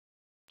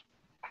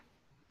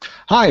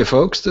Hi,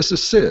 folks. This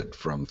is Sid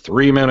from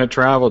 3-Minute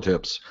Travel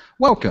Tips.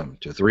 Welcome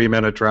to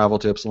 3-Minute Travel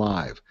Tips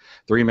Live.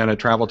 3-Minute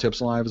Travel Tips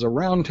Live is a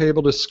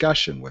roundtable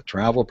discussion with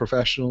travel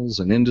professionals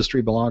and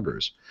industry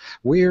bloggers.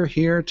 We're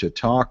here to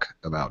talk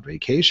about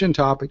vacation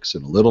topics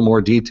in a little more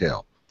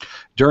detail.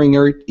 During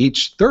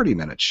each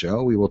 30-minute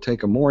show, we will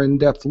take a more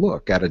in-depth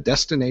look at a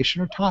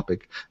destination or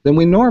topic than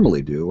we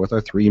normally do with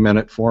our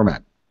 3-minute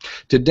format.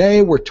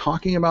 Today, we're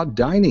talking about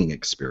dining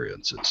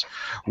experiences.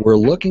 We're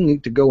looking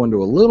to go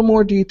into a little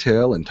more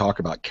detail and talk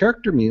about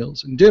character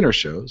meals and dinner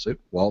shows at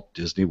Walt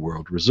Disney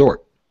World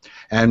Resort.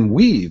 And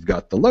we've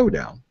got the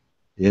lowdown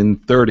in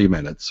 30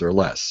 minutes or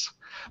less.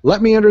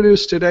 Let me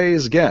introduce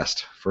today's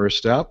guest.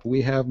 First up,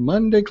 we have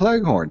Monday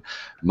Cleghorn.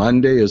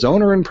 Monday is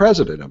owner and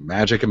president of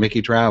Magic and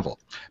Mickey Travel.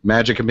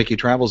 Magic and Mickey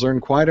Travel's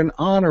earned quite an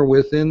honor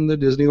within the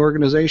Disney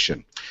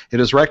organization. It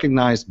is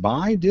recognized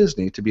by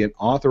Disney to be an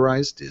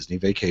authorized Disney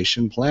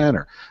vacation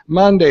planner.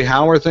 Monday,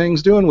 how are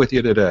things doing with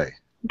you today?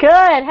 Good.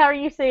 How are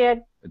you,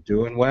 Sid?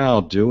 Doing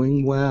well,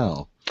 doing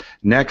well.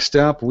 Next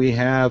up, we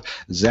have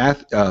Cathy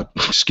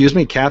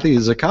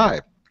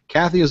Zakibe.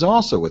 Cathy is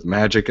also with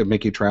Magic and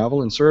Mickey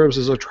Travel and serves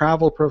as a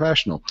travel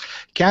professional.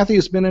 Cathy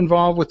has been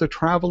involved with the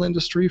travel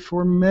industry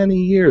for many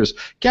years.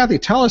 Cathy,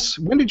 tell us,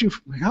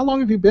 how long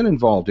have you been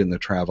involved in the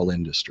travel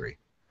industry?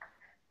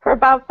 For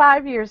about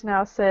 5 years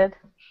now, Sid.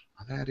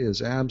 That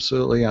is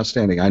absolutely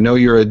outstanding. I know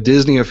you're a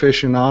Disney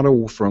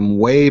aficionado from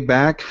way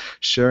back,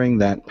 sharing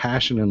that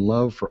passion and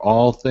love for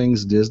all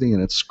things Disney,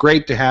 and it's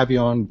great to have you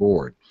on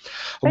board.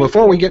 Well,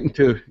 before we get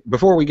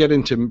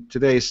into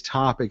today's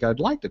topic, I'd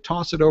like to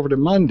toss it over to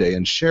Monday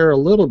and share a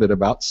little bit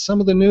about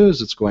some of the news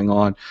that's going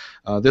on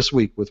this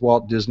week with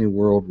Walt Disney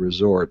World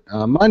Resort.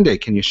 Monday,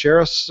 can you share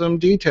us some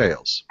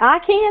details? I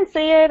can,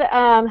 Sid.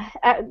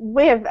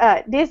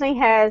 Disney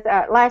has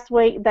last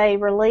week they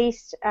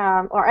released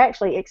or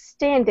actually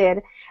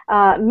extended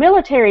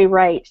military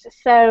rates.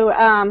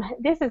 So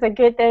this is a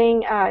good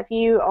thing if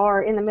you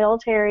are in the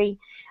military.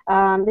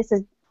 This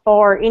is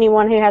for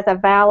anyone who has a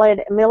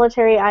valid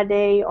military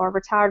ID or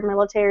retired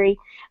military.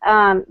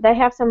 They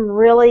have some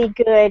really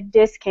good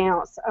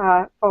discounts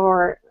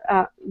for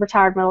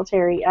retired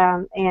military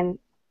and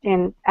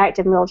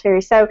active military.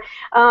 So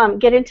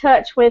get in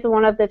touch with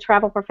one of the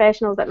travel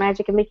professionals at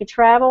Magic and Mickey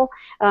Travel.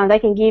 They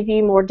can give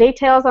you more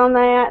details on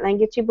that. They can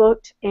get you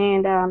booked.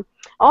 And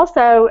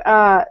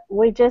also,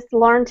 we just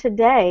learned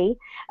today,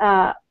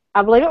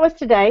 I believe it was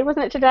today.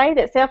 Wasn't it today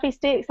that selfie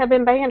sticks have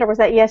been banned, or was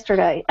that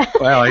yesterday?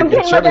 Well,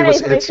 it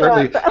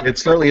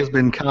certainly has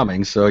been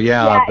coming. So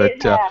yeah,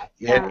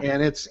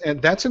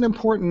 and that's an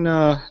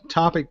important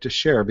topic to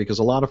share, because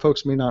a lot of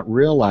folks may not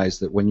realize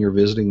that when you're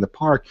visiting the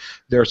park,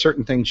 there are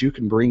certain things you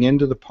can bring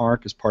into the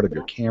park as part of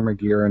your camera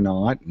gear or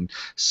not. And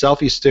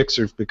selfie sticks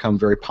have become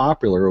very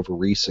popular over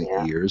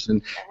recent years.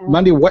 And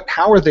Monday,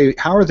 how are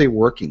they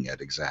working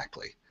it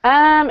exactly?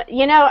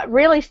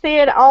 Really,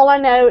 Sid, all I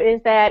know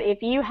is that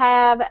if you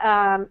have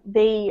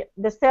the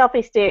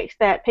selfie sticks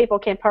that people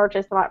can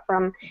purchase, like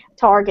from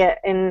Target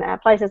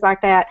and places like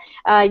that,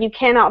 you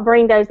cannot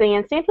bring those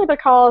in simply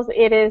because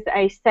it is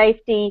a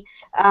safety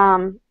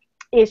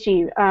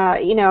issue.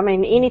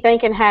 Anything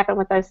can happen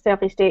with those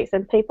selfie sticks,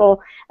 and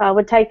people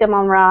would take them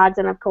on rides,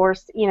 and of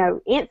course,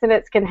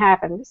 incidents can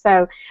happen.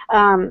 So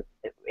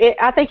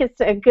I think it's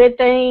a good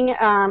thing.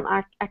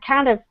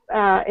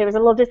 It was a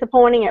little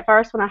disappointing at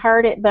first when I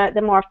heard it, but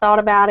the more I've thought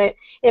about it,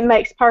 it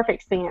makes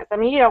perfect sense. I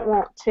mean, you don't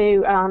want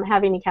to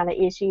have any kind of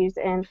issues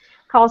and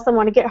cause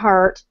someone to get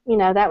hurt.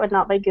 That would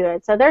not be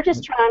good. So they're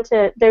just trying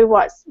to do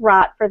what's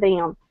right for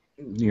them.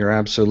 You're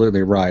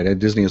absolutely right.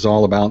 Disney is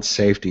all about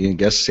safety and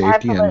guest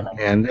safety,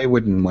 and they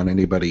wouldn't want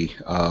anybody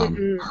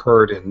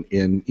hurt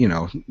in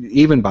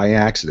even by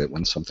accident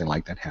when something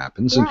like that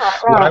happens. And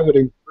what I would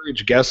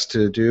encourage guests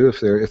to do if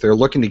they're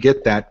looking to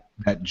get that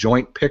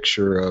joint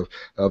picture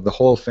of the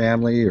whole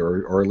family,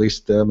 or at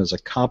least them as a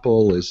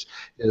couple, is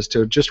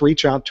to just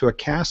reach out to a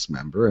cast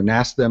member and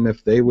ask them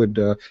if they would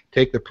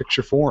take the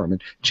picture for them.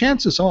 And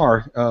chances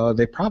are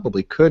they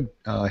probably could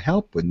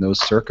help in those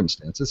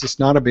circumstances. It's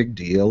not a big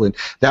deal, and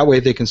that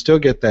way they can still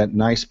get that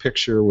nice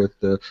picture with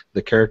the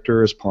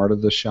character as part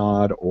of the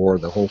shot or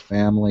the whole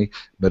family.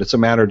 But it's a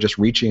matter of just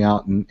reaching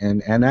out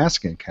and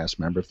asking a cast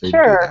member if they do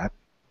that.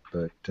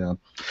 But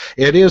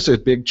it is a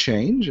big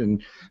change,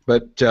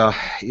 but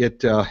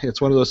it's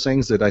one of those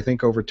things that I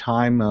think over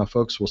time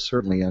folks will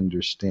certainly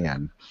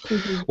understand.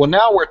 Well,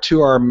 now we're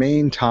to our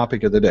main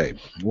topic of the day.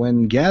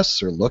 When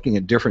guests are looking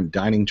at different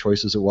dining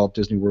choices at Walt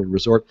Disney World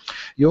Resort,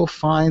 you'll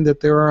find that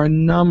there are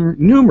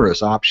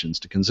numerous options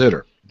to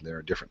consider. There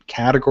are different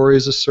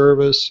categories of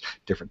service,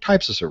 different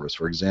types of service.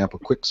 For example,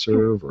 quick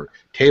serve or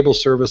table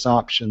service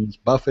options,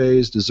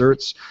 buffets,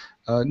 desserts,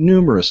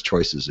 numerous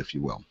choices, if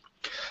you will.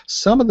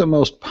 Some of the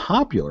most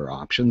popular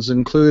options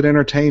include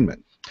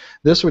entertainment.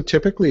 This would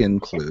typically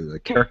include a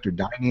character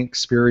dining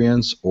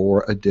experience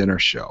or a dinner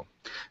show.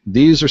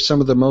 These are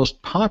some of the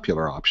most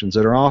popular options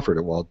that are offered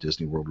at Walt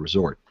Disney World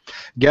Resort.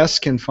 Guests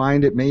can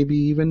find it may be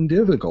even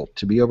difficult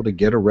to be able to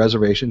get a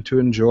reservation to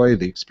enjoy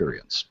the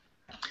experience.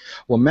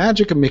 Well,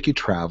 Magic of Mickey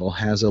Travel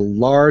has a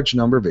large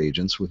number of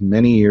agents with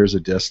many years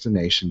of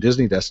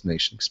Disney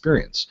destination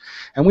experience.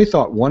 And we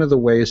thought one of the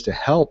ways to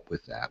help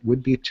with that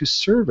would be to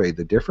survey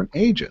the different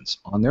agents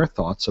on their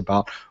thoughts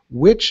about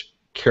which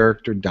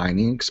character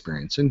dining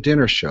experience and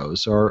dinner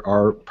shows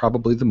are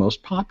probably the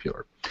most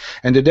popular.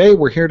 And today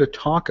we're here to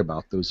talk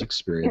about those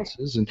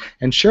experiences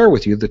and share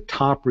with you the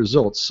top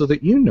results so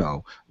that you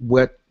know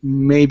what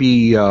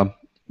maybe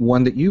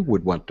one that you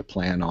would want to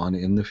plan on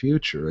in the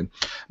future. And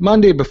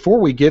Monday, before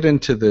we get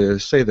into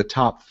the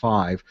top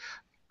 5,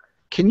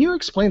 can you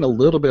explain a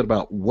little bit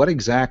about what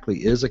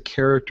exactly is a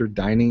character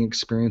dining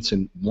experience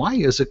and why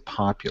is it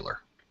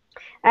popular?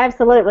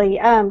 Absolutely.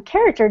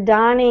 Character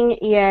dining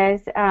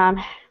is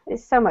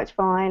so much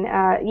fun.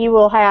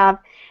 You'll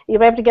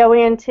be able to go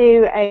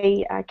into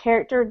a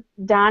character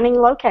dining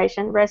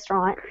location,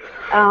 restaurant.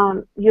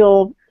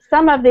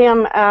 Some of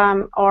them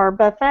are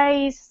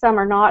buffets, some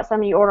are not.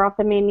 Some you order off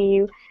the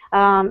menu,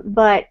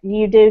 but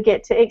you do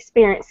get to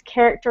experience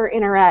character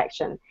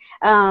interaction.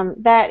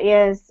 That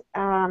is,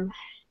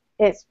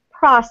 it's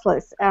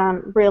priceless,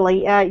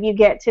 really. You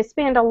get to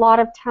spend a lot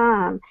of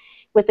time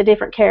with the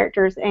different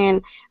characters,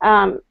 and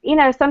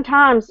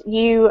sometimes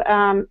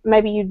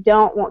maybe you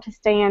don't want to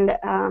stand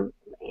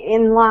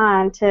in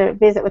line to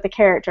visit with a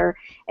character,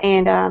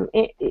 and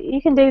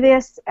you can do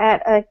this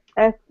at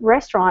a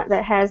restaurant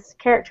that has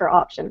character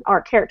option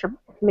or character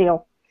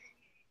meal.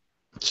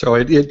 So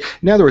in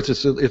other words,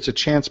 it's a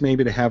chance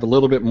maybe to have a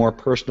little bit more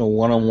personal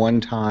one-on-one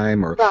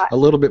time, or Right. a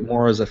little bit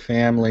more as a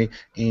family,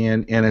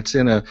 and it's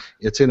in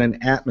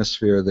an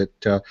atmosphere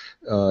that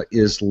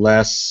is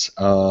less.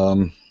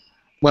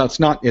 Well,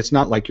 it's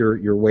not like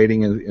you're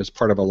waiting as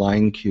part of a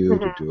line queue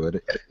to do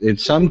it. In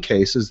some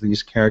cases,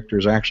 these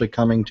characters are actually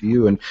coming to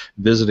you and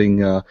visiting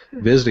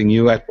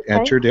you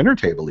at your dinner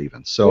table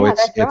even. So Yeah,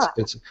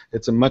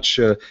 it's a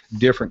much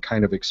different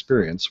kind of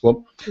experience.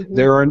 Well,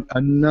 there are a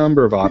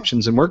number of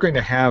options, and we're going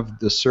to have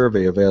the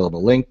survey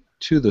available. Link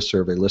to the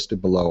survey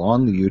listed below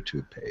on the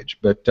YouTube page.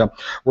 But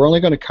we're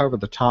only going to cover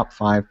the top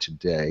 5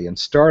 today, and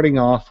starting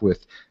off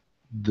with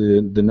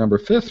the number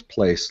 5th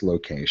place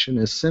location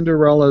is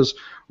Cinderella's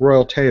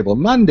Royal Table.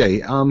 Monday,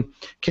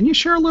 can you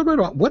share a little bit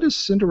about what is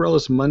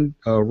Cinderella's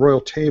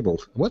Royal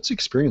Table? What's the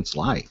experience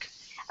like?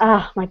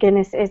 Oh my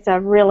goodness, it's a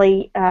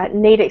really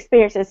neat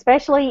experience,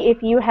 especially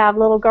if you have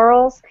little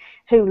girls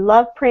who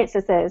love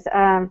princesses.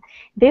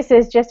 This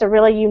is just a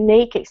really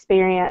unique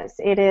experience.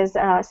 It is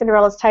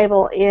Cinderella's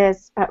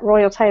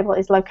Royal Table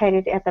is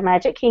located at the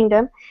Magic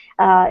Kingdom.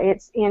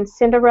 It's in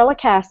Cinderella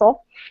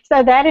Castle.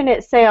 So that in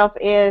itself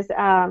is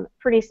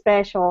pretty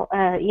special,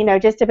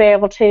 just to be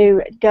able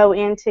to go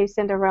into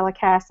Cinderella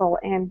Castle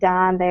and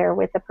dine there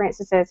with the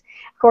princesses.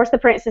 Of course, the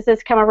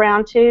princesses come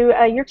around to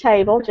your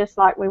table, just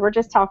like we were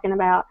just talking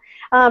about.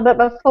 But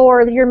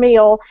before your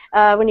meal,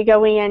 when you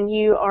go in,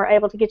 you are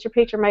able to get your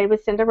picture made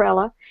with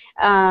Cinderella,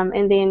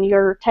 and then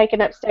you're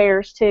taken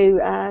upstairs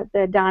to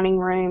the dining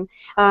room.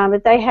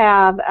 But they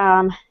have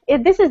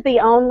this is the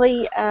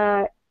only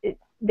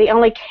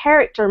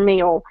character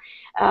meal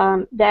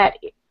that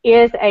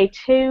is a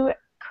 2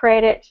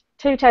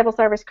 table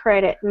service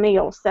credit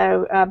meal,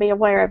 so be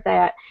aware of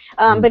that.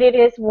 But it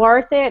is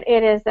worth it.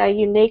 It is a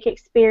unique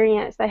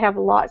experience. They have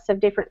lots of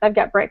they've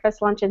got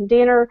breakfast, lunch, and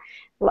dinner.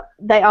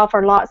 They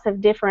offer lots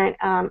of different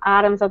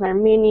items on their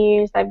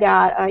menus. They've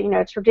got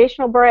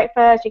traditional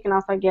breakfast. You can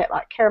also get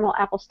like caramel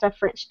apple stuffed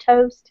French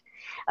toast.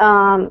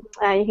 You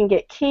can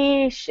get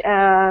quiche,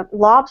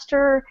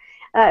 lobster.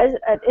 And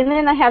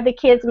then they have the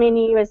kids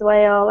menu as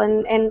well,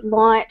 and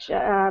lunch,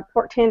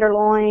 pork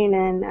tenderloin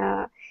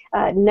and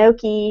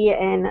gnocchi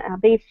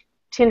and beef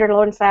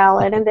tenderloin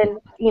salad, and then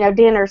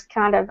dinner's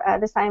kind of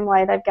the same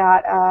way. They've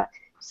got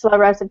slow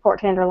roasted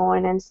pork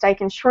tenderloin and steak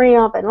and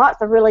shrimp, and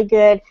lots of really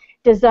good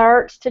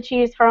desserts to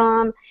choose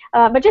from.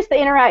 But just the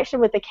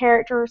interaction with the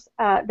characters,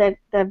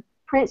 the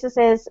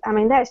princesses, I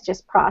mean, that's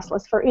just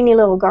priceless for any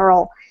little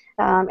girl.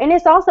 And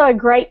it's also a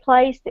great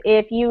place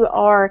if you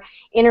are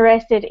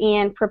interested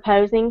in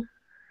proposing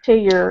to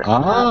your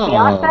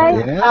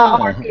fiancé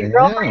or to your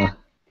girlfriend.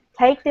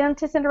 Take them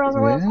to Cinderella's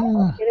Royal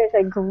Table. It is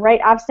a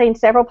great. I've seen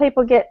several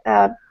people get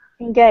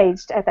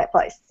engaged at that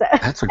place. So.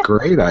 That's a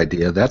great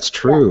idea. That's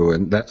true,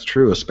 and that's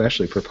true,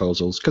 especially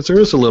proposals, because there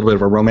is a little bit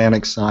of a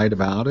romantic side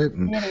about it,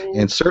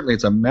 and certainly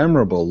it's a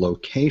memorable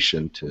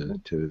location to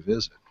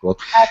visit. Well,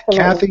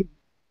 Absolutely.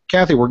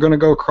 Cathy, we're going to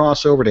go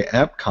across over to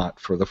Epcot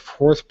for the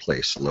 4th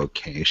place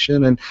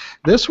location, and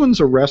this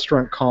one's a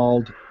restaurant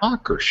called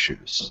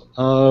Akershus.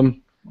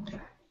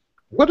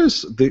 What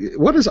is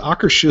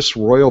Akershus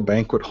Royal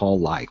Banquet Hall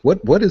like?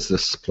 What is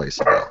this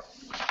place about?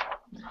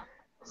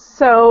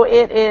 So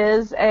it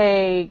is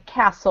a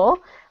castle.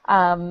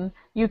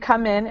 You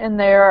come in and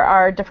there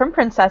are different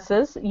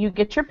princesses. You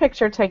get your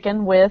picture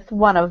taken with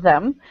one of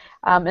them,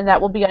 and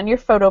that will be on your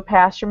photo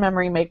pass, your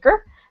memory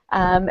maker,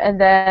 and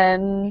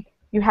then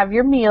you have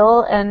your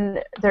meal,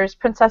 and there's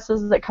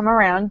princesses that come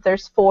around.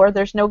 There's 4.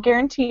 There's no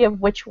guarantee of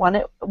which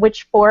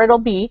 4 it'll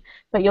be,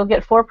 but you'll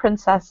get 4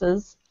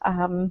 princesses.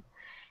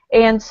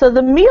 And so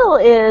the meal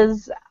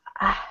is,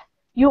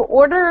 you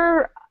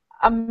order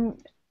um,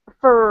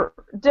 for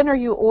dinner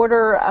you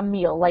order a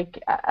meal, like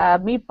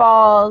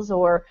meatballs,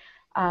 or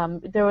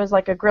there was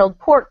like a grilled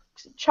pork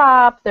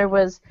chop, there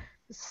was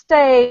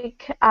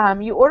steak.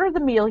 You order the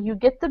meal, you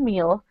get the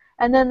meal,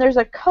 and then there's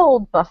a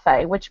cold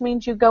buffet, which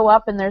means you go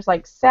up and there's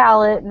like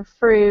salad and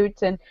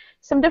fruit and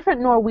some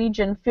different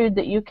Norwegian food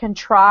that you can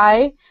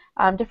try,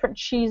 different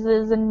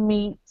cheeses and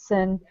meats,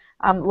 and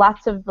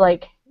lots of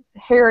like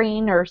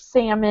herring or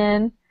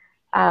salmon.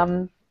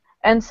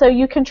 And so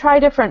you can try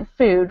different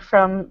food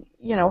from,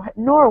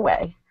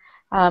 Norway.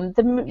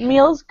 The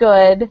meal's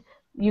good.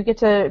 You get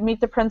to meet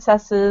the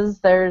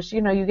princesses. There's,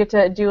 you get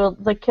to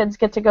the kids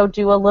get to go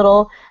do a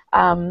little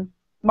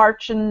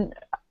march and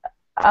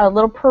a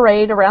little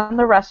parade around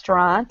the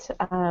restaurant.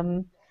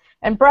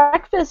 And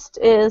breakfast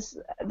is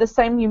the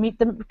same. You meet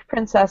the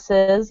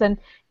princesses, and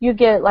you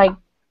get like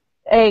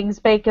eggs,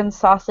 bacon,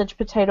 sausage,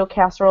 potato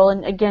casserole,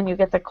 and again, you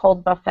get the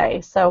cold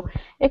buffet. So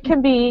it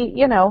can be,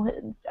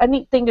 a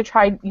neat thing to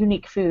try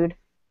unique food.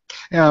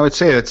 Yeah, I would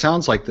say it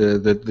sounds like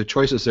the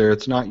choices there.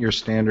 It's not your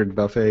standard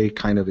buffet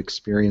kind of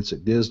experience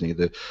at Disney.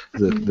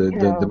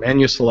 The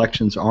menu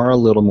selections are a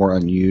little more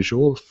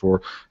unusual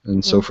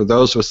and so for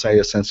those with say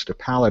a sensitive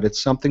palate,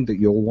 it's something that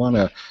you'll want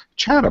to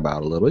chat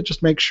about a little.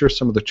 Just make sure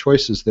some of the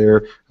choices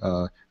there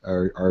well,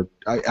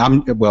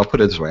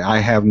 put it this way. I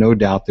have no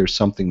doubt there's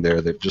something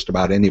there that just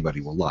about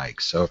anybody will like.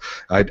 So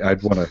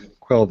I'd want to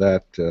quell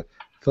that.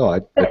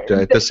 Thought, but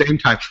at the same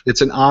time,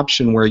 it's an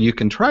option where you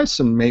can try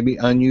some maybe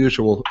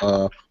unusual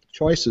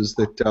choices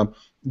that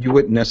you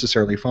wouldn't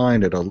necessarily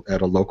find at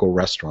a local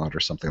restaurant or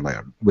something like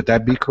that. Would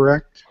that be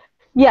correct?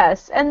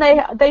 Yes, and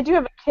they do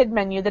have a kid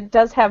menu that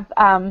does have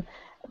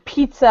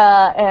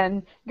pizza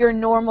and your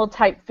normal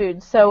type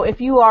food. So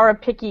if you are a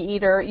picky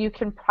eater, you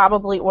can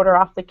probably order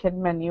off the kid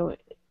menu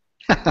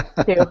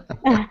too.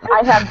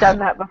 I have done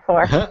that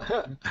before.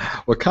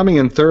 Well, coming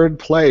in third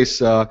place,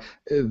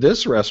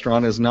 this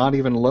restaurant is not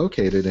even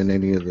located in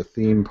any of the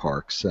theme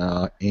parks,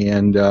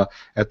 and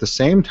at the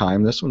same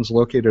time, this one's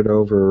located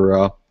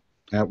over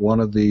at one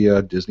of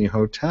the Disney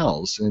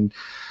hotels. And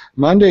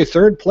Monday,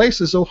 third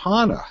place is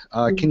Ohana.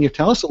 Can you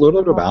tell us a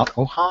little bit about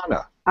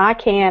Ohana? I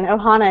can.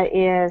 Ohana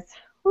is,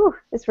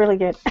 it's really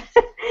good.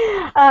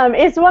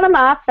 It's one of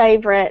my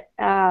favorite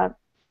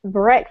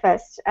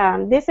breakfast.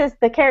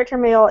 The character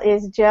meal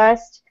is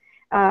just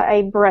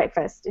a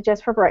breakfast,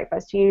 just for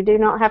breakfast. You do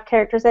not have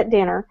characters at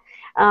dinner,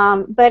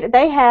 but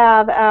they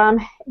have.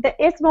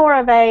 It's more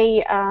of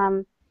a,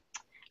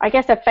 I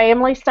guess, a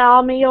family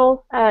style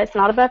meal. It's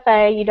not a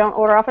buffet. You don't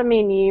order off a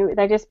menu.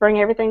 They just bring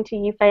everything to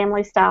you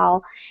family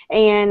style,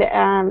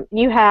 and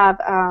you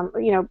have,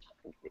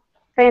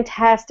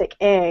 fantastic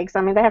eggs.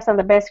 I mean, they have some of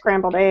the best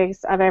scrambled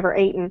eggs I've ever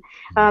eaten.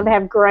 They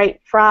have great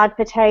fried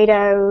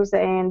potatoes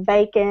and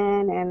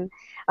bacon,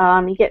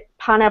 and you get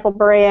pineapple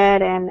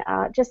bread and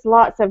just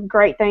lots of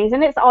great things.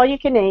 And it's all you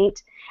can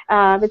eat.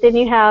 But then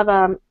you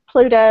have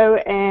Pluto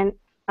and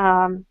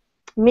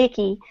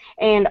Mickey,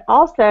 and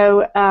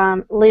also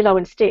Lilo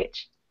and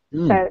Stitch.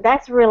 So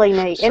that's really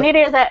neat. And it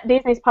is at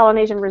Disney's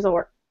Polynesian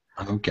Resort.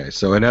 Okay,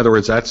 so in other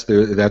words, that's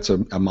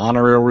a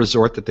monorail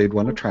resort that they'd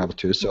want to travel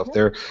to. So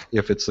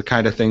if it's the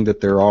kind of thing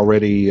that they're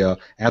already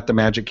at the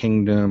Magic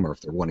Kingdom, or if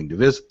they're wanting to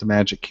visit the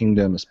Magic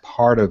Kingdom as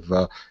part of,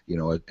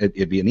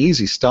 it'd be an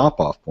easy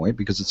stop-off point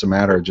because it's a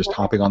matter of just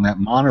hopping on that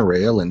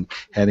monorail and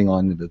heading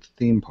on into the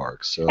theme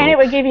park. So and it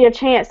would give you a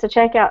chance to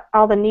check out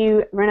all the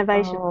new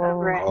renovations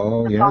over at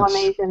the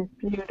Polynesian.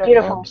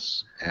 Beautiful.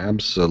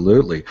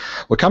 Absolutely.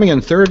 Well, coming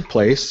in third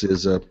place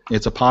is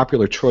it's a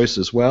popular choice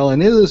as well,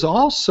 and it is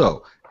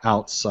also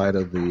outside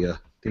of the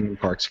theme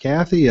parks,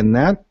 Cathy, and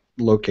that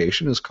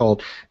location is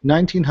called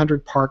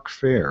 1900 Park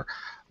Fair.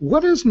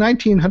 What is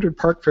 1900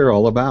 Park Fair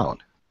all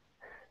about?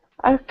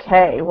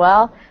 Okay,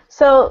 well,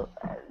 so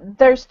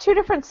there's two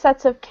different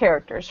sets of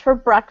characters. For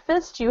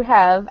breakfast, you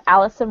have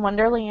Alice in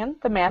Wonderland,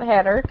 the Mad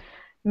Hatter,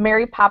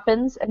 Mary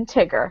Poppins, and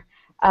Tigger.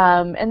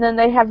 And then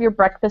they have your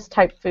breakfast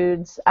type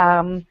foods.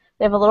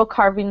 They have a little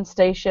carving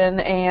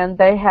station, and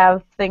they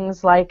have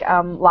things like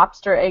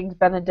lobster eggs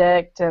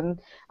Benedict,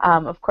 and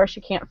of course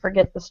you can't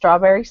forget the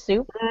strawberry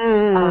soup.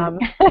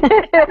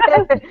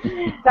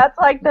 That's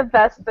like the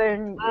best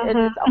thing.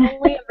 It's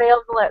only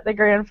available at the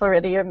Grand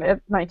Floridian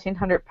at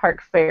 1900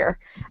 Park Fair.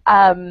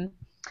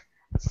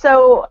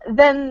 So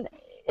then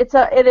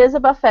it is a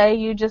buffet.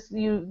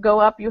 You go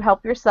up, you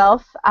help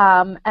yourself,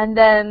 and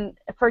then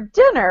for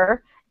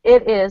dinner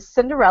it is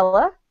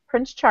Cinderella,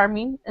 Prince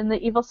Charming, and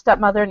the Evil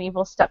Stepmother and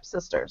Evil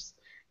Stepsisters.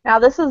 Now,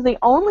 this is the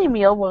only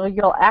meal where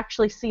you'll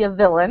actually see a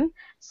villain,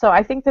 so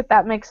I think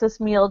that makes this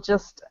meal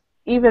just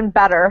even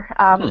better.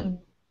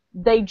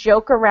 They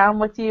joke around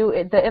with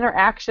you. The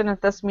interaction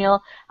at this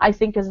meal, I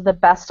think, is the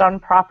best on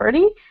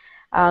property.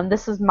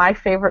 This is my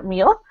favorite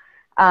meal.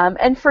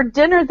 And for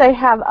dinner, they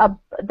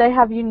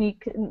have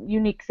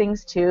unique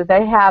things too.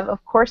 They have,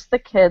 of course, the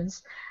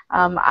kids.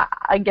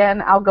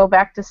 Again, I'll go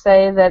back to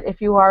say that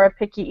if you are a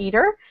picky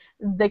eater,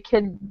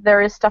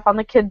 there is stuff on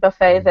the kid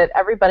buffet that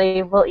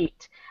everybody will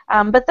eat.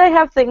 But they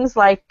have things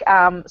like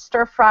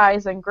stir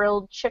fries and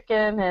grilled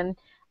chicken and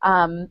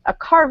a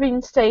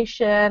carving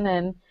station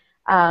and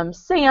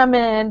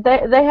salmon.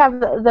 They have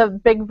the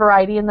big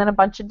variety, and then a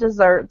bunch of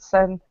desserts.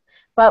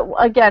 But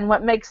again,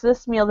 what makes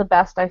this meal the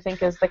best, I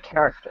think, is the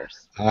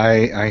characters.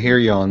 I hear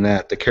you on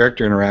that. The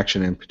character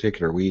interaction in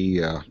particular.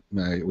 We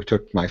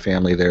took my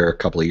family there a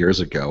couple of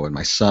years ago, and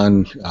my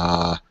son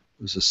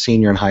was a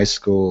senior in high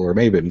school, or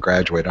maybe didn't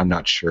graduate. I'm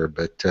not sure,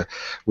 but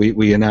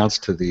we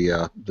announced to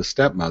the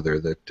stepmother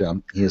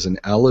that he is an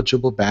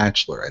eligible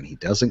bachelor, and he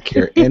doesn't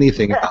care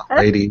anything about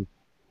lady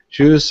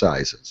shoe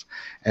sizes.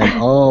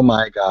 And oh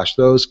my gosh,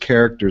 those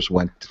characters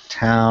went to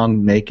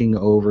town making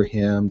over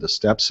him. The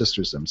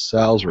stepsisters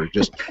themselves were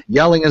just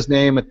yelling his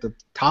name at the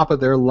top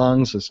of their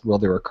lungs as well.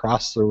 They were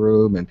across the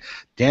room and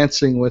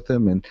dancing with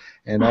him. And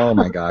oh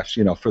my gosh,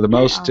 for the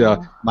most,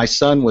 my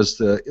son was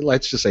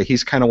let's just say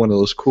he's kind of one of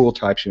those cool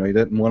types. He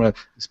didn't want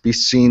to be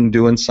seen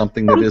doing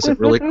something that isn't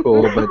really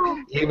cool. But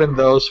even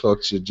those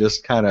folks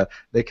just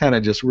they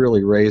just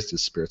really raised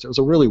his spirits. It was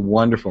a really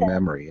wonderful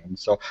memory. And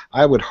so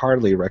I would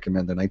heartily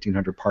recommend the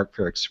 1900 Park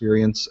Fair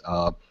experience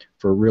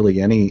for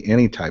really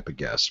any type of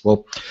guest.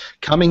 Well,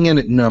 coming in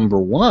at number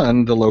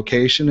 1, the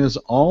location is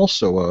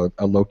also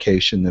a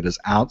location that is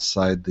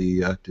outside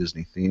the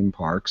Disney theme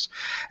parks,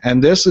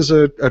 and this is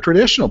a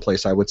traditional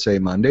place, I would say,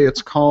 Monday.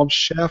 It's called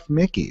Chef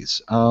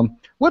Mickey's.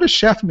 What is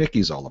Chef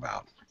Mickey's all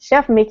about?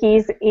 Chef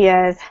Mickey's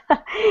is,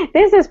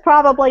 this is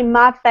probably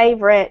my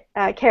favorite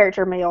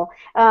character meal,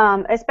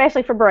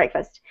 especially for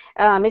breakfast.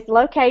 It's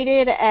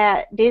located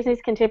at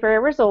Disney's Contemporary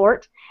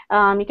Resort.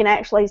 You can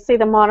actually see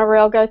the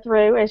monorail go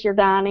through as you're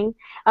dining,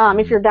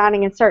 if you're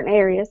dining in certain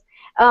areas.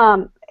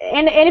 And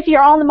if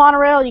you're on the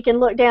monorail, you can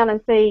look down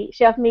and see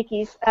Chef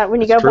Mickey's when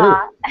you go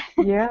by.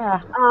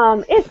 Yeah.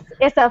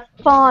 It's a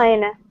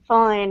fun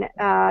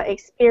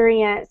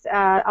experience.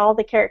 All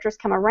the characters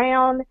come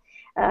around.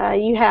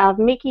 You have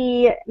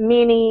Mickey,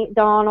 Minnie,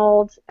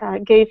 Donald,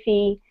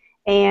 Goofy,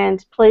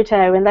 and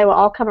Pluto, and they will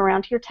all come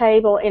around to your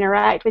table,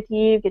 interact with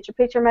you, get your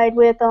picture made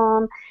with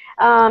them.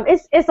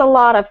 It's a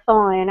lot of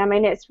fun. I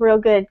mean, it's real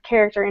good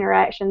character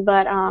interaction,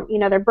 but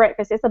their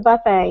breakfast, it's a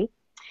buffet.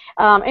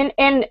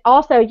 And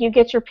also you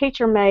get your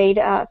picture made,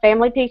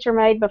 family picture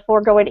made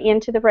before going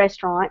into the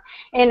restaurant.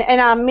 And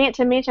I meant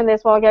to mention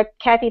this while ago.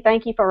 Cathy,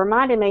 thank you for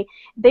reminding me.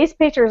 These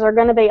pictures are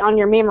going to be on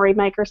your Memory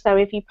Maker, so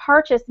if you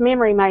purchase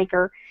Memory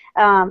Maker,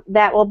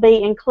 that will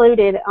be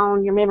included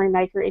on your Memory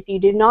Maker. If you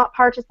do not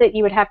purchase it,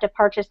 you would have to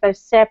purchase those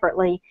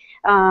separately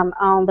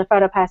on the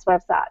PhotoPass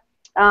website.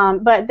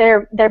 But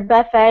they're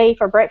buffet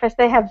for breakfast.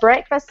 They have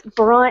breakfast,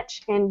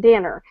 brunch, and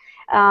dinner.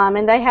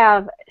 And they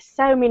have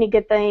so many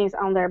good things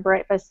on their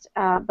breakfast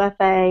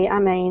buffet. I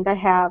mean, they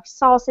have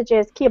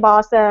sausages,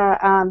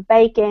 kielbasa,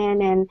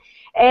 bacon, and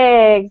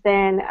eggs,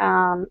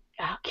 and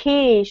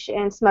quiche,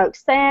 and smoked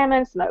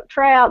salmon, smoked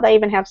trout. They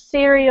even have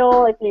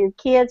cereal if your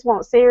kids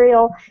want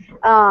cereal.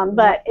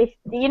 But if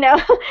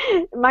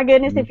my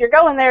goodness, if you're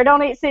going there,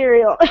 don't eat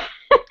cereal.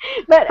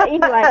 But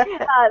anyway,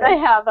 they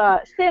have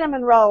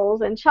cinnamon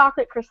rolls and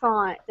chocolate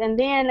croissants, and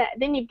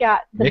then you've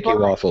got the Mickey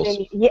waffles.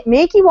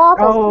 Mickey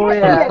waffles. Oh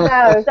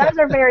yeah, those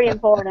are very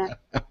important.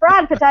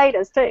 Fried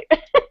potatoes too.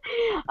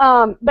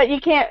 But you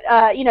can't.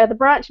 The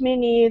brunch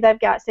menu. They've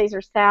got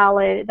Caesar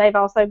salad. They've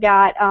also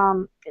got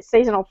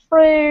seasonal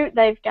fruit.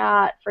 They've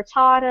got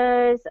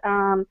frittatas.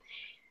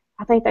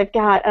 I think they've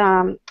got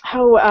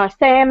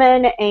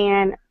salmon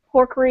and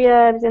pork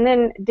ribs, and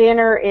then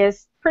dinner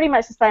is pretty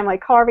much the same,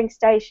 like carving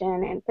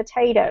station and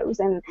potatoes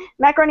and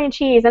macaroni and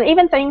cheese and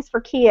even things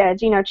for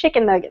kids,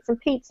 chicken nuggets and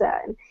pizza.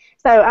 And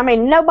so, I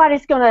mean,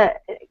 nobody's going to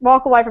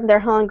walk away from there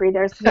hungry.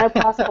 There's no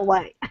possible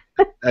way.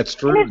 That's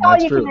true.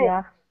 That's true.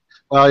 Yeah.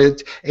 Well,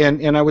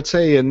 and I would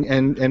say,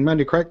 and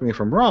Monday, correct me if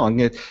I'm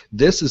wrong,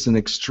 this is an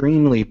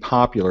extremely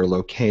popular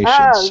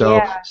location.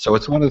 So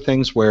it's one of the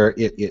things where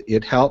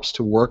it helps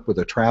to work with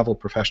a travel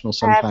professional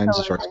sometimes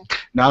as far as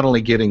not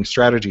only getting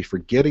strategy for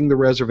getting the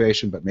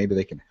reservation, but maybe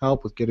they can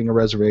help with getting a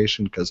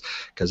reservation because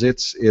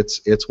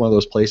it's one of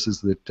those places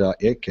that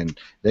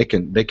they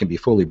can be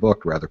fully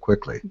booked rather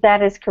quickly.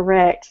 That is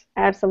correct.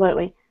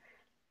 Absolutely.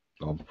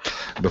 So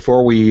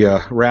before we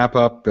wrap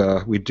up,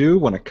 we do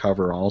want to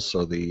cover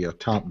also the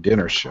top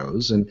dinner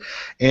shows,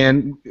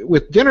 and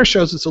with dinner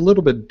shows, it's a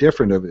little bit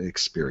different of an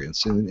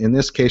experience. In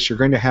this case, you're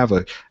going to have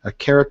a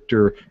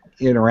character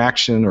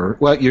interaction, or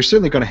you're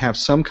certainly going to have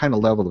some kind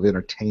of level of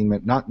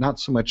entertainment, not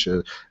so much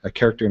a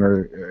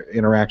character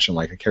interaction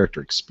like a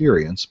character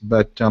experience,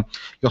 but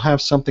you'll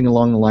have something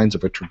along the lines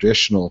of a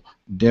traditional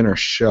dinner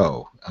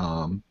show,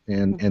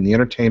 and the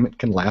entertainment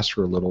can last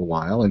for a little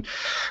while. And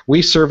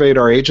we surveyed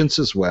our agents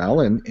as well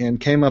and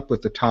came up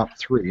with the top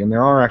 3, and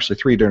there are actually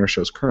 3 dinner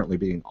shows currently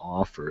being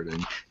offered.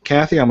 And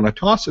Cathy, I'm going to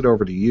toss it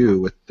over to you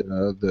with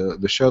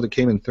the show that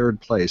came in 3rd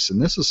place,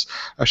 and this is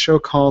a show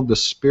called The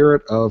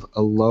Spirit of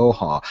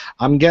Aloha.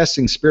 I'm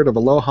guessing Spirit of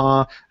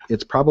Aloha,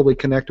 it's probably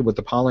connected with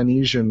the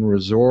Polynesian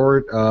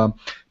Resort.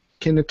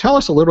 Can you tell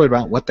us a little bit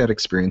about what that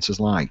experience is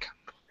like?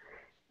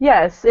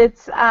 Yes,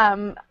 it's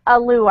a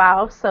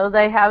luau, so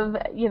they have,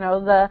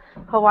 the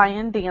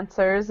Hawaiian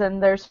dancers,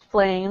 and there's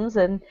flames,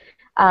 and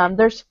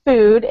there's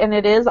food, and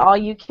it is all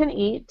you can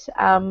eat.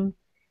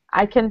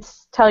 I can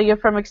tell you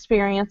from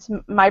experience,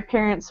 my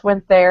parents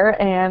went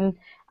there, and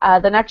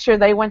the next year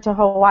they went to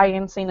Hawaii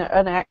and seen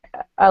a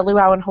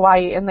luau in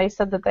Hawaii, and they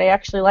said that they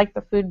actually liked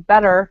the food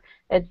better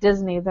at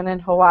Disney than in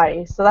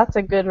Hawaii. So that's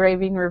a good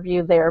raving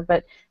review there,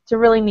 but it's a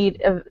really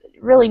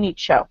neat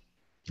show.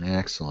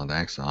 Excellent,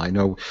 excellent. I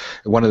know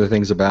one of the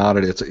things about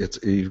it, it's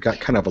you've got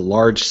kind of a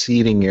large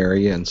seating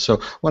area, and so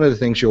one of the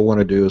things you'll want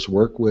to do is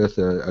work with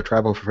a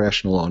travel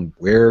professional on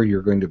where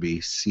you're going to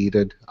be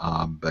seated.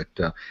 But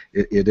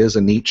it is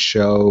a neat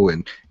show,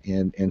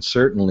 and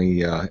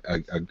certainly a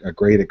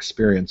great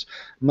experience.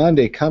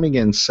 Monday, coming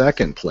in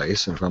second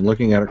place, if I'm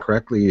looking at it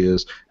correctly,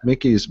 is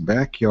Mickey's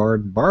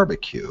Backyard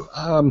Barbecue.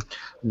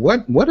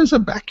 What is a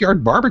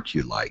backyard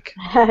barbecue like?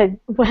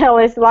 Well,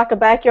 it's like a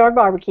backyard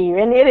barbecue,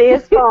 and it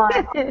is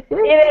fun.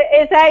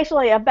 It's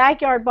actually a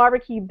backyard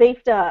barbecue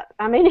beefed up.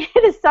 I mean,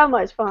 it is so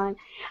much fun.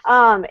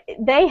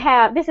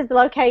 This is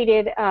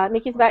located,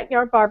 Mickey's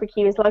Backyard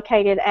Barbecue is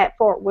located at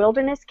Fort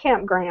Wilderness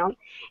Campground,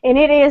 and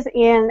it is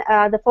in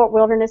the Fort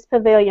Wilderness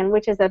Pavilion,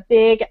 which is a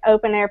big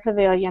open-air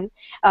pavilion.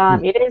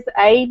 It is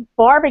a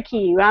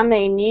barbecue. I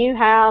mean, you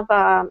have,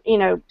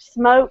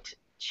 smoked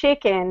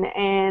chicken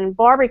and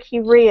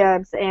barbecue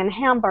ribs and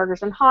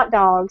hamburgers and hot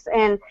dogs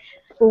and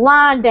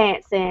line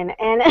dancing,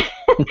 and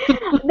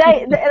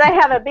they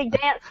have a big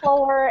dance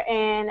floor,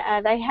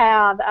 and they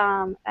have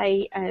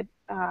a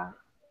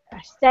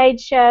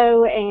stage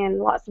show and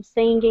lots of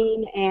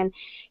singing, and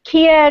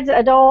kids,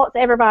 adults,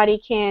 everybody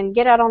can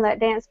get out on that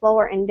dance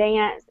floor and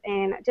dance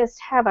and just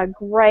have a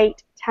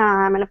great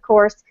time. And of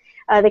course,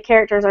 the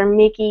characters are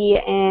Mickey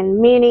and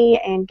Minnie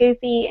and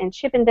Goofy and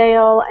Chip and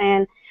Dale,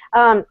 and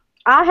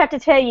I have to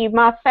tell you,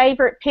 my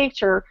favorite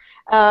picture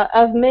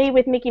of me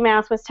with Mickey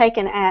Mouse was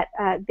taken at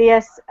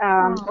this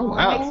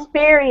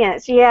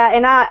experience. Yeah,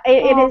 and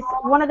it is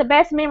one of the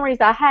best memories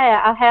I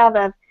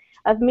have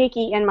of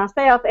Mickey and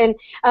myself. And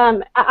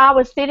I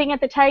was sitting at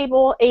the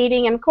table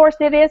eating, and of course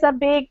it is a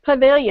big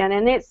pavilion,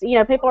 and it's,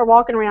 people are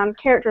walking around,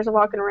 characters are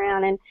walking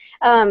around,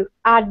 and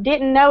I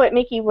didn't know it.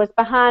 Mickey was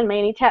behind me,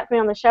 and he tapped me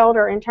on the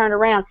shoulder and turned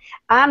around.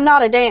 I'm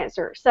not a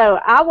dancer, so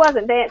I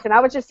wasn't dancing. I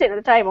was just sitting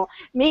at the table.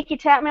 Mickey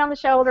tapped me on the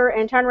shoulder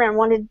and turned around and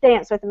wanted to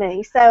dance with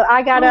me. So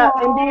I got up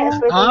and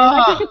danced with him,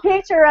 and I took a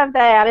picture of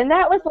that, and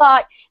that was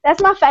like,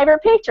 that's my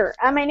favorite picture.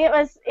 I mean, it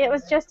was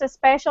just a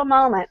special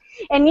moment.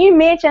 And you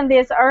mentioned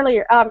this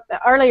earlier,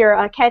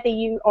 Cathy,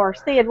 you or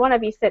Sid, one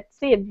of you said,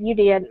 Sid, you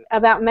did,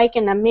 about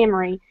making a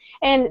memory.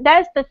 And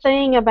that's the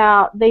thing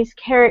about these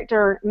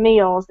character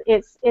meals.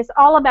 It's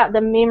all about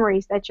the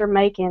memories that you're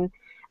making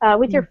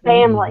with your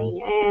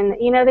family,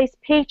 and these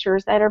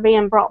pictures that are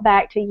being brought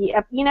back to you.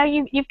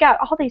 You've got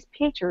all these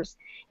pictures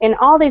and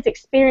all these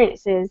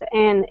experiences,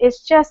 and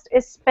it's just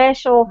a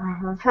special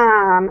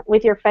time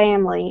with your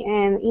family.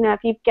 And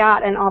if you've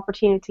got an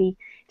opportunity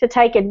to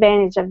take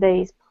advantage of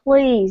these,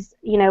 please,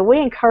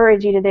 we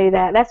encourage you to do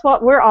that. That's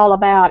what we're all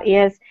about,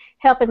 is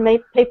helping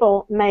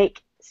people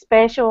make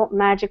special,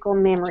 magical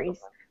memories.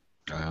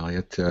 Well,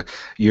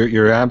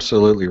 you're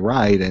absolutely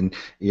right, and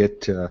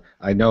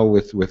I know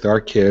with our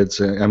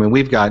kids. I mean,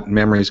 we've got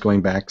memories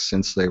going back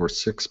since they were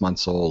 6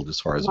 months old, as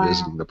far as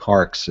visiting the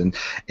parks, and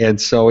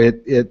so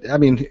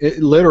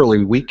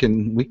literally we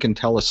can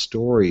tell a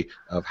story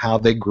of how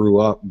they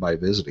grew up by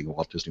visiting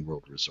Walt Disney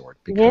World Resort,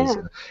 because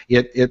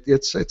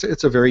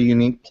it's a very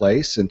unique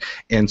place,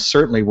 and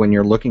certainly when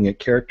you're looking at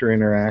character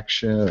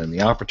interaction and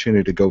the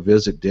opportunity to go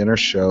visit dinner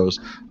shows,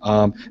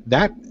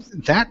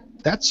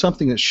 that's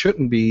something that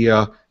shouldn't be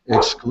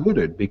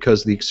excluded,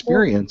 because the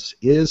experience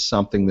is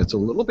something that's a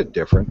little bit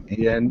different,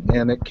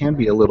 and it can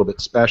be a little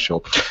bit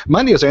special.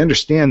 Monday, as I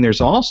understand,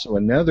 there's also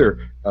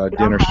another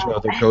dinner show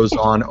that goes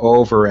on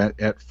over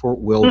at Fort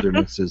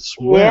Wilderness as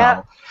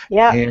well.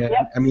 Yeah.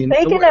 I mean,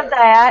 speaking of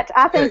that,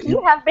 I think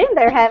you have been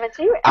there, haven't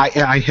you?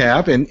 I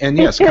have, and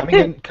yes,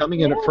 coming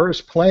in at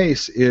first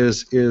place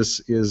is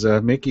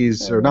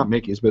Mickey's, or not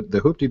Mickey's, but the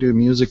Hoop-Dee-Doo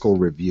musical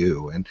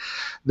review, and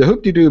the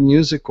Hoop-Dee-Doo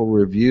musical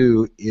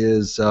review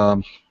is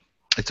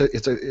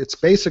it's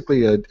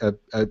basically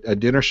a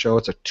dinner show.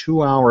 It's a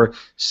 2-hour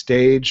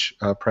stage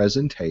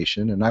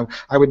presentation, and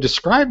I would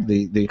describe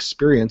the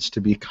experience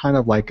to be kind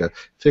of like a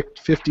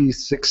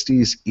 50s,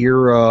 60s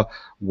era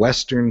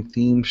Western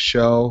themed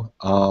show.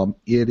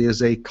 It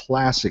is a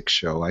classic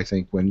show, I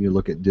think, when you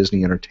look at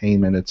Disney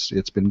Entertainment.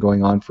 It's been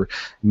going on for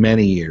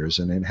many years,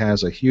 and it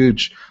has a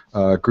huge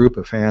group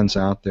of fans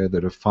out there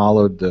that have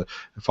followed the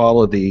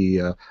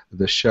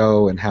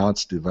show and how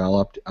it's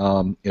developed.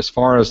 As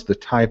far as the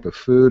type of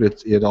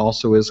food, it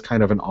also is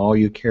kind of an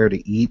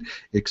all-you-care-to-eat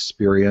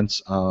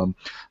experience.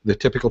 The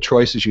typical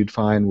choices you'd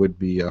find would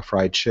be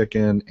fried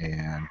chicken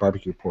and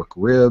barbecue pork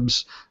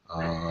ribs,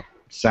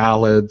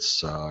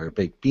 salads,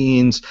 baked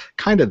beans,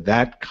 kind of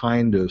that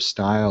kind of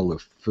style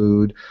of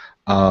food.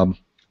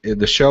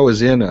 The show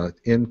is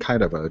in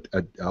kind of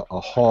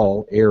a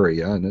hall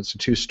area, and it's a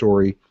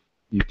 2-story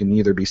you can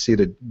either be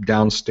seated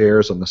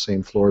downstairs on the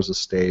same floor as the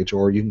stage,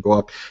 or you can go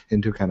up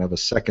into kind of a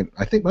second.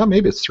 I think, well,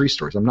 maybe it's 3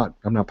 stories. I'm not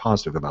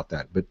positive about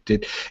that, but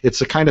it's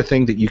the kind of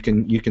thing that you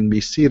can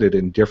be seated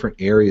in different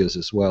areas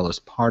as well as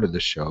part of the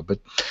show. But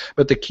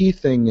the key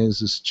thing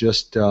is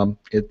just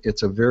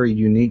it's a very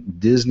unique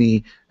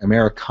Disney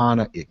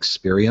Americana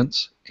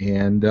experience.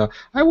 And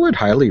I would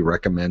highly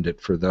recommend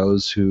it for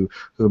those who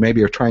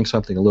maybe are trying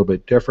something a little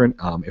bit different.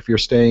 If you're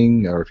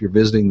staying or if you're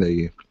visiting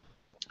the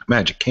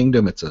Magic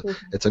Kingdom, it's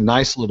a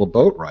nice little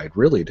boat ride,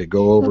 really, to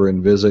go over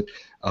and visit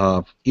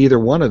either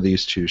one of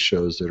these 2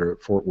 shows that are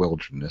at Fort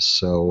Wilderness.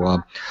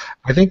 So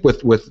I think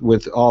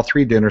with all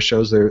 3 dinner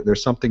shows,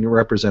 there's something to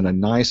represent a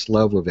nice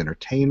level of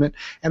entertainment,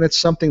 and it's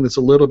something that's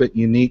a little bit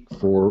unique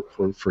for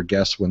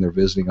guests when they're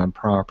visiting on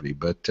property.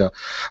 But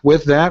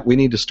with that, we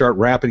need to start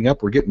wrapping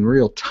up. We're getting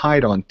real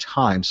tight on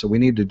time, so we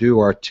need to do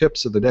our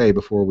tips of the day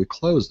before we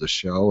close the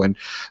show. And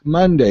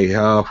Monday,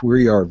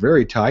 we are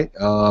very tight.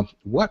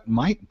 What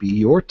might be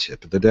your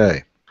tip of the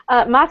day?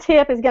 My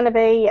tip is going to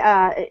be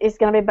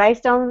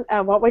based on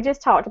what we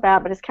just talked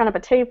about, but it's kind of a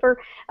twofer.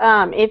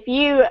 If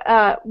you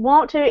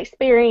want to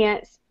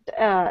experience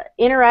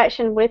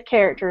interaction with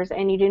characters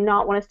and you do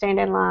not want to stand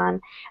in line,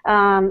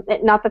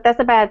 not that that's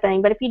a bad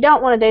thing, but if you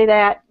don't want to do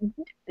that,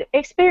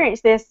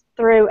 experience this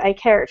through a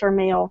character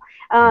meal.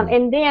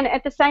 And then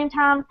at the same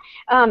time,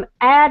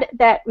 add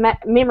that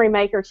Memory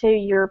Maker to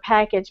your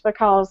package,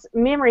 because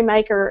Memory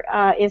Maker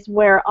is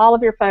where all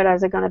of your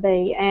photos are going to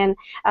be, and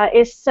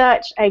it's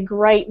such a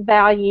great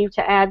value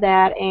to add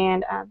that.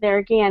 And there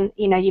again,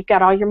 you've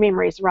got all your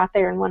memories right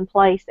there in one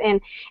place,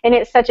 and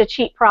it's such a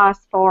cheap price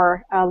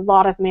for a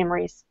lot of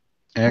memories.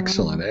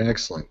 Excellent,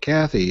 excellent.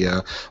 Cathy,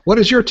 what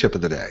is your tip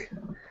of the day?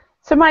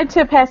 So my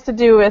tip has to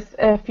do with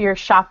if you're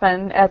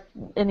shopping at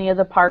any of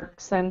the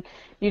parks and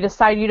you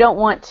decide you don't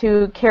want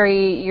to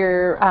carry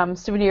your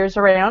souvenirs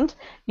around,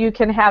 you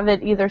can have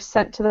it either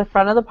sent to the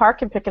front of the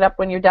park and pick it up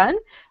when you're done,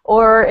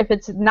 or if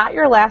it's not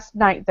your last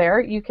night there,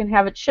 you can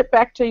have it shipped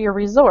back to your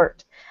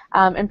resort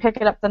and pick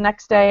it up the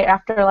next day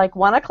after like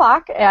 1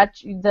 o'clock at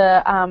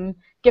the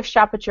gift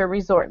shop at your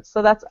resort.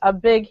 So that's a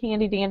big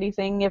handy dandy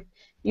thing if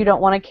you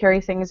don't want to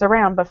carry things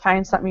around but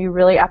find something you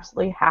really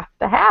absolutely have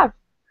to have.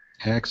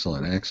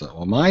 Excellent, excellent.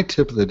 Well, my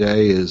tip of the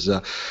day is,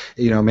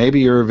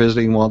 maybe you're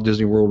visiting Walt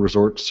Disney World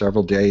Resort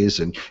several days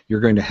and you're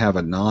going to have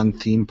a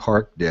non-theme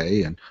park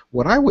day. And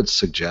what I would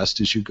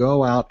suggest is you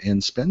go out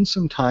and spend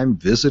some time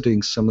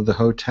visiting some of the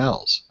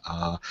hotels.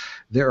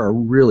 There are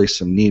really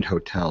some neat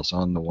hotels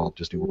on the Walt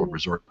Disney World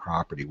Resort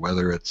property,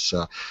 whether it's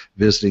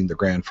visiting the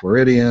Grand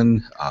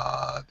Floridian,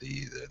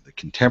 the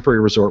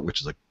Contemporary Resort,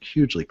 which is a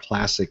hugely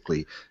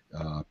classically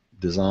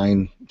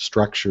design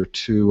structure,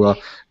 to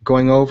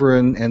going over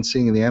and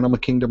seeing the Animal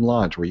Kingdom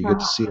Lodge, where you get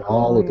to see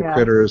all of the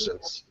critters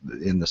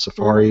in the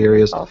safari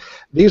areas.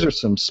 These are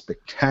some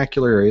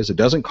spectacular areas. It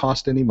doesn't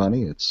cost any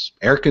money. It's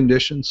air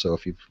conditioned, so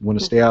if you want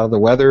to stay out of the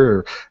weather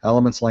or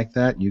elements like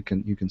that, you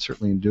can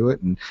certainly do it.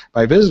 And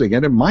by visiting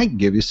it, it might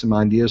give you some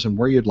ideas on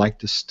where you'd like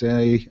to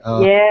stay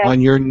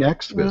on your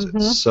next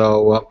visit.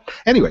 So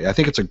anyway, I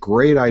think it's a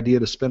great idea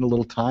to spend a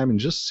little time and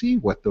just see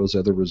what those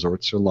other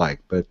resorts are like.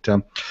 But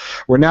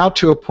we're now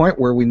to a point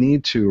where we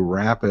need to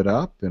wrap it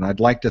up, and I'd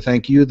like to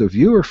thank you, the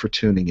viewer, for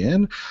tuning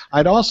in.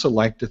 I'd also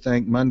like to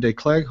thank Monday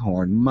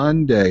Cleghorn.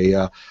 Monday,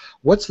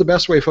 what's the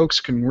best way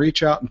folks can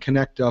reach out and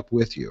connect up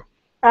with you?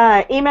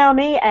 Email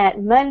me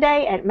at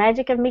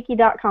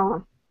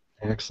monday@magicofmickey.com.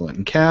 Excellent.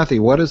 And Cathy,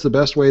 what is the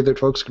best way that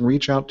folks can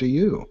reach out to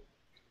you?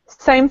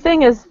 Same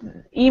thing as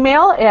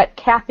email at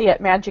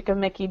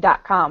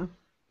Cathy@magicofmickey.com.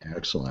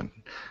 Excellent.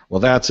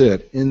 Well, that's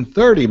it. In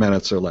 30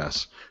 minutes or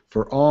less.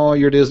 For all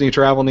your Disney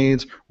travel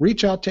needs,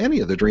 reach out to any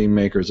of the dream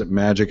makers at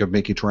Magic of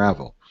Mickey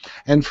Travel.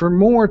 And for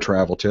more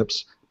travel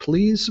tips,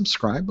 please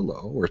subscribe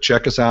below or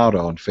check us out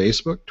on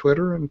Facebook,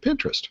 Twitter, and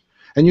Pinterest.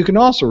 And you can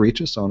also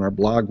reach us on our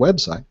blog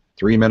website,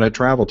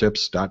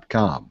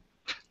 3minutetraveltips.com.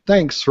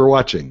 Thanks for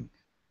watching.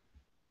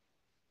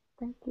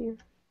 Thank you.